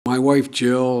wife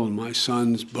Jill and my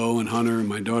sons Bo and Hunter and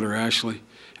my daughter Ashley,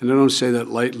 and I don't say that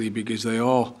lightly because they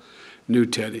all knew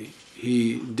Teddy.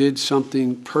 He did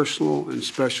something personal and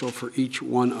special for each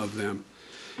one of them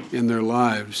in their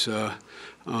lives.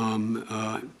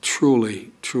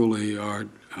 Truly are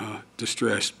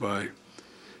distressed by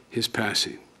his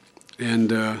passing.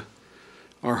 And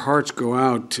our hearts go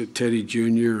out to Teddy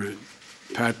Jr. and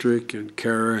Patrick and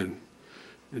Kara and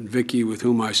Vicki, with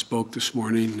whom I spoke this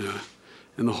morning,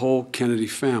 and the whole Kennedy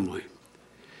family.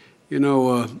 You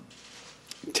know,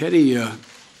 Teddy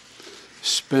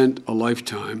spent a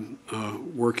lifetime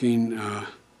working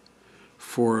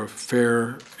for a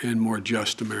fair and more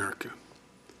just America.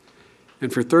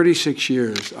 And for 36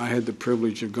 years, I had the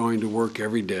privilege of going to work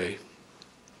every day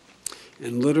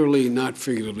and literally, not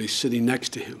figuratively, sitting next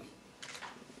to him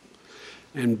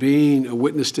and being a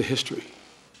witness to history.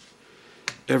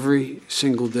 Every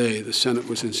single day the Senate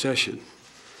was in session,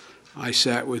 I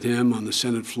sat with him on the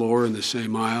Senate floor in the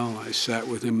same aisle. I sat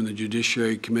with him in the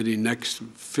Judiciary Committee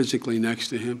physically next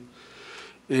to him.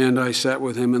 And I sat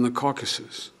with him in the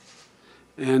caucuses.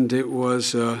 And it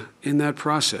was in that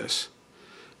process,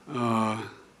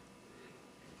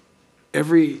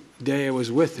 every day I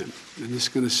was with him, and this is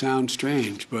going to sound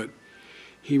strange, but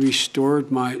he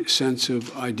restored my sense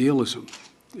of idealism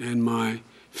and my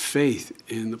faith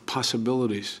in the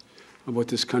possibilities of what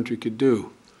this country could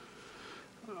do.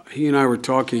 He and I were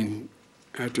talking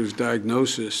after his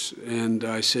diagnosis, and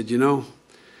I said, you know,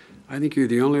 I think you're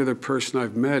the only other person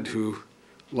I've met who,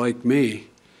 like me,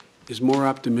 is more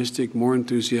optimistic, more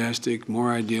enthusiastic,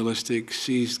 more idealistic,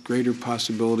 sees greater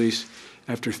possibilities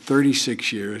after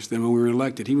 36 years than when we were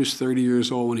elected. He was 30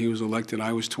 years old when he was elected.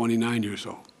 I was 29 years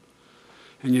old.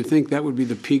 And you'd think that would be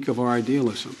the peak of our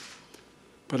idealism.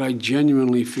 But I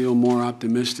genuinely feel more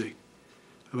optimistic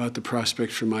about the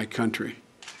prospects for my country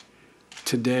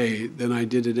today than I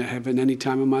did have at any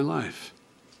time in my life.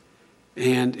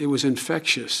 And it was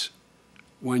infectious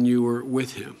when you were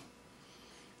with him.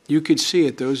 You could see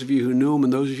it, those of you who knew him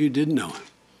and those of you who didn't know him.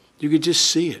 You could just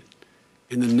see it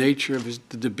in the nature of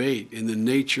the debate, in the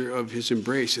nature of his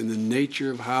embrace, in the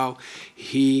nature of how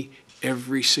he,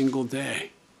 every single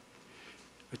day,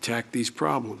 attacked these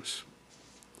problems.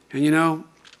 And you know,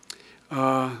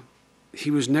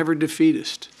 he was never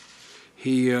defeatist.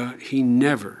 He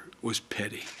never was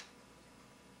petty.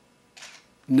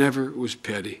 Never was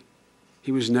petty.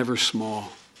 He was never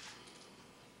small.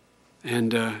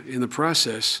 And in the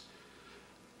process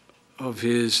of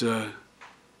his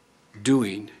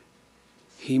doing,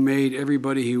 he made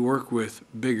everybody he worked with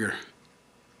bigger,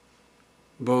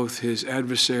 both his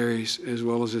adversaries as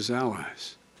well as his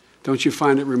allies. Don't you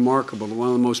find it remarkable that one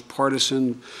of the most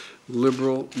partisan,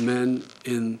 liberal men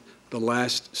in the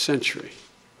last century,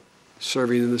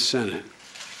 serving in the Senate,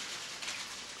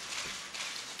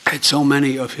 had so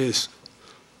many of his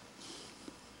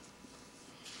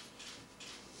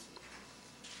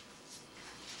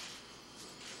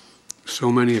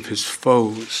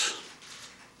foes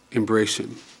embrace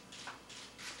him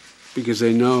because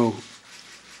they know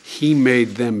he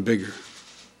made them bigger.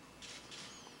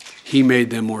 He made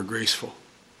them more graceful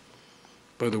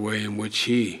by the way in which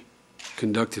he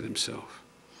conducted himself.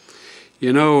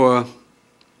 You know,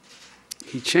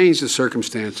 he changed the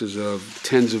circumstances of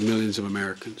tens of millions of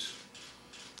Americans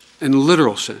in a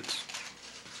literal sense,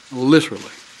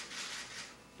 literally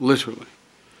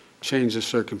changed the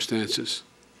circumstances.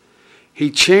 He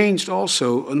changed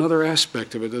also another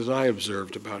aspect of it, as I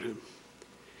observed about him.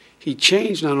 He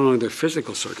changed not only their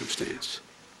physical circumstance,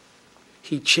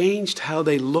 he changed how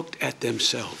they looked at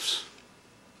themselves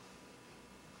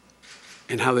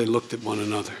and how they looked at one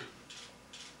another.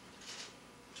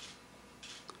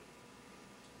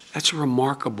 That's a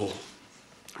remarkable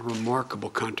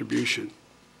contribution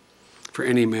for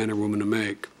any man or woman to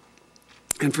make.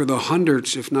 And for the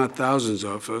hundreds, if not thousands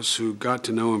of us who got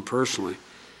to know him personally,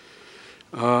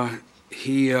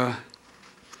 he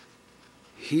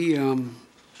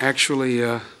actually,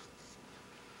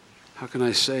 how can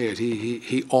I say it?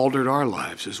 He altered our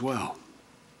lives as well.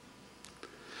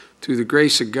 Through the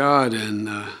grace of God and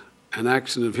an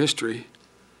accident of history,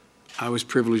 I was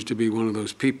privileged to be one of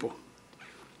those people.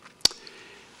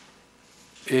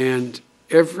 And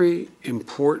every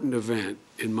important event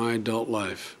in my adult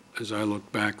life, as I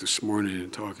look back this morning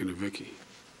and talking to Vicki,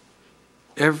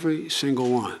 every single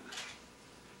one,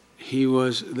 he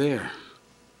was there.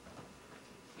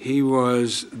 He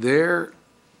was there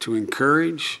to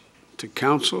encourage, to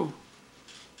counsel,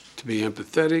 to be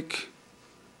empathetic,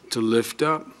 to lift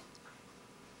up.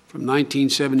 From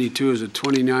 1972 as a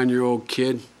 29-year-old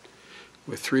kid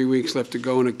with 3 weeks left to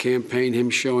go in a campaign, him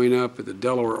showing up at the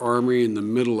Delaware Armory in the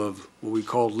middle of what we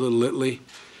called Little Italy,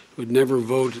 would never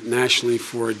vote nationally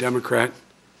for a Democrat.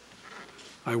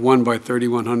 I won by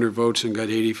 3,100 votes and got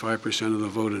 85% of the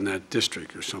vote in that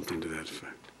district, or something to that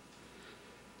effect.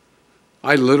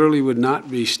 I literally would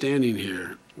not be standing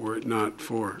here were it not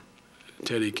for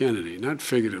Teddy Kennedy, not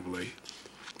figuratively.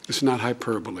 It's not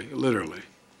hyperbole, literally.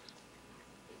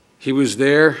 He was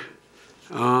there.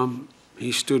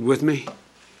 He stood with me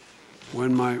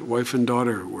when my wife and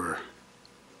daughter were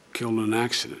killed in an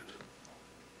accident.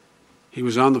 He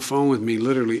was on the phone with me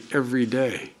literally every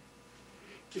day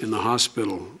in the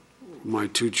hospital. My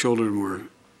 2 children were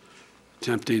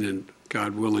attempting, and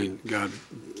God willing, God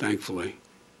thankfully,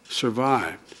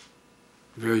 survived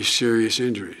very serious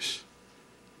injuries.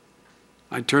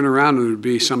 I'd turn around and it would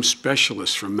be some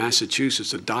specialist from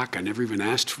Massachusetts, a doc I never even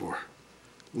asked for,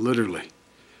 literally,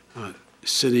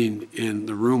 sitting in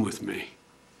the room with me.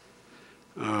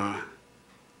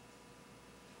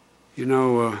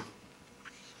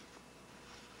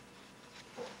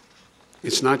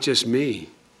 It's not just me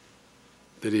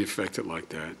that he affected like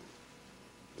that.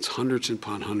 It's hundreds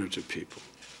upon hundreds of people.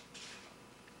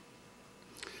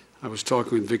 I was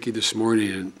talking with Vicki this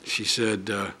morning, and she said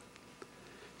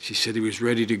he was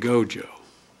ready to go, Joe,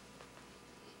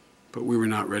 but we were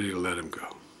not ready to let him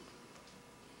go.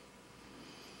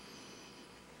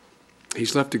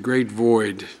 He's left a great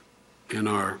void in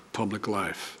our public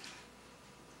life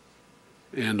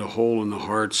and a hole in the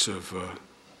hearts of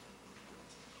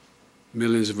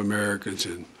millions of Americans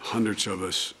and hundreds of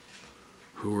us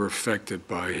who were affected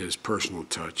by his personal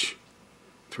touch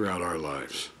throughout our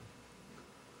lives.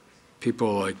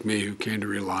 People like me who came to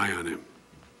rely on him.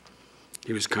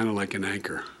 He was kind of like an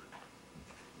anchor.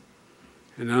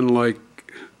 And unlike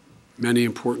many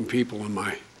important people in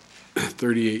my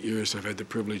 38 years I've had the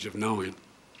privilege of knowing,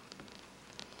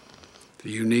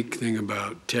 the unique thing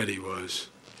about Teddy was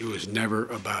it was never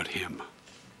about him.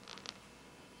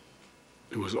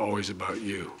 It was always about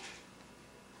you.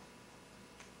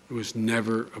 It was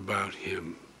never about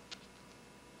him.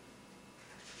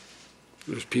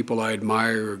 There's people I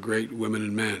admire who are great women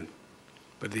and men,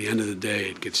 but at the end of the day,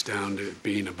 it gets down to it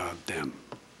being about them.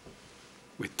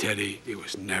 With Teddy, it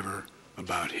was never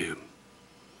about him.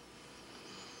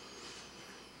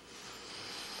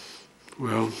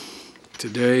 Well,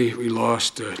 today we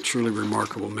lost a truly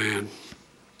remarkable man.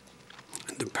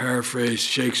 To paraphrase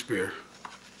Shakespeare,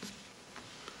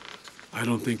 I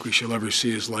don't think we shall ever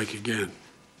see his like again.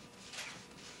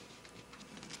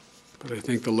 But I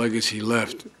think the legacy he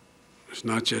left is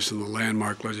not just in the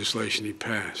landmark legislation he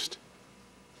passed,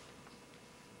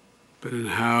 but in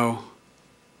how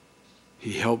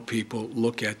he helped people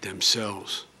look at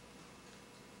themselves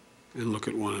and look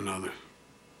at one another.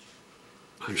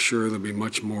 I'm sure there'll be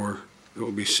much more that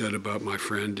will be said about my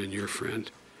friend and your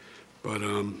friend, but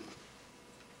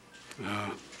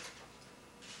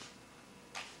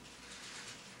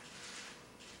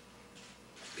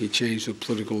he changed the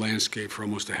political landscape for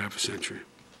almost a half a century.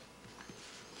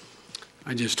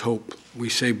 I just hope we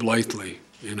say blithely,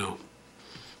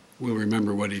 we'll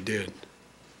remember what he did.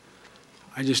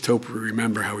 I just hope we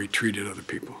remember how he treated other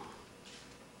people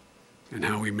and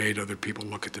how he made other people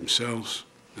look at themselves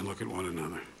and look at one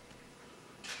another.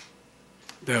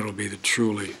 That'll be the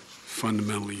truly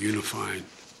fundamentally unifying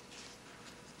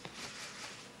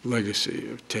legacy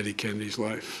of Teddy Kennedy's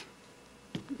life,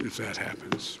 if that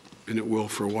happens. And it will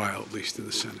for a while, at least in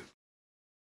the Senate.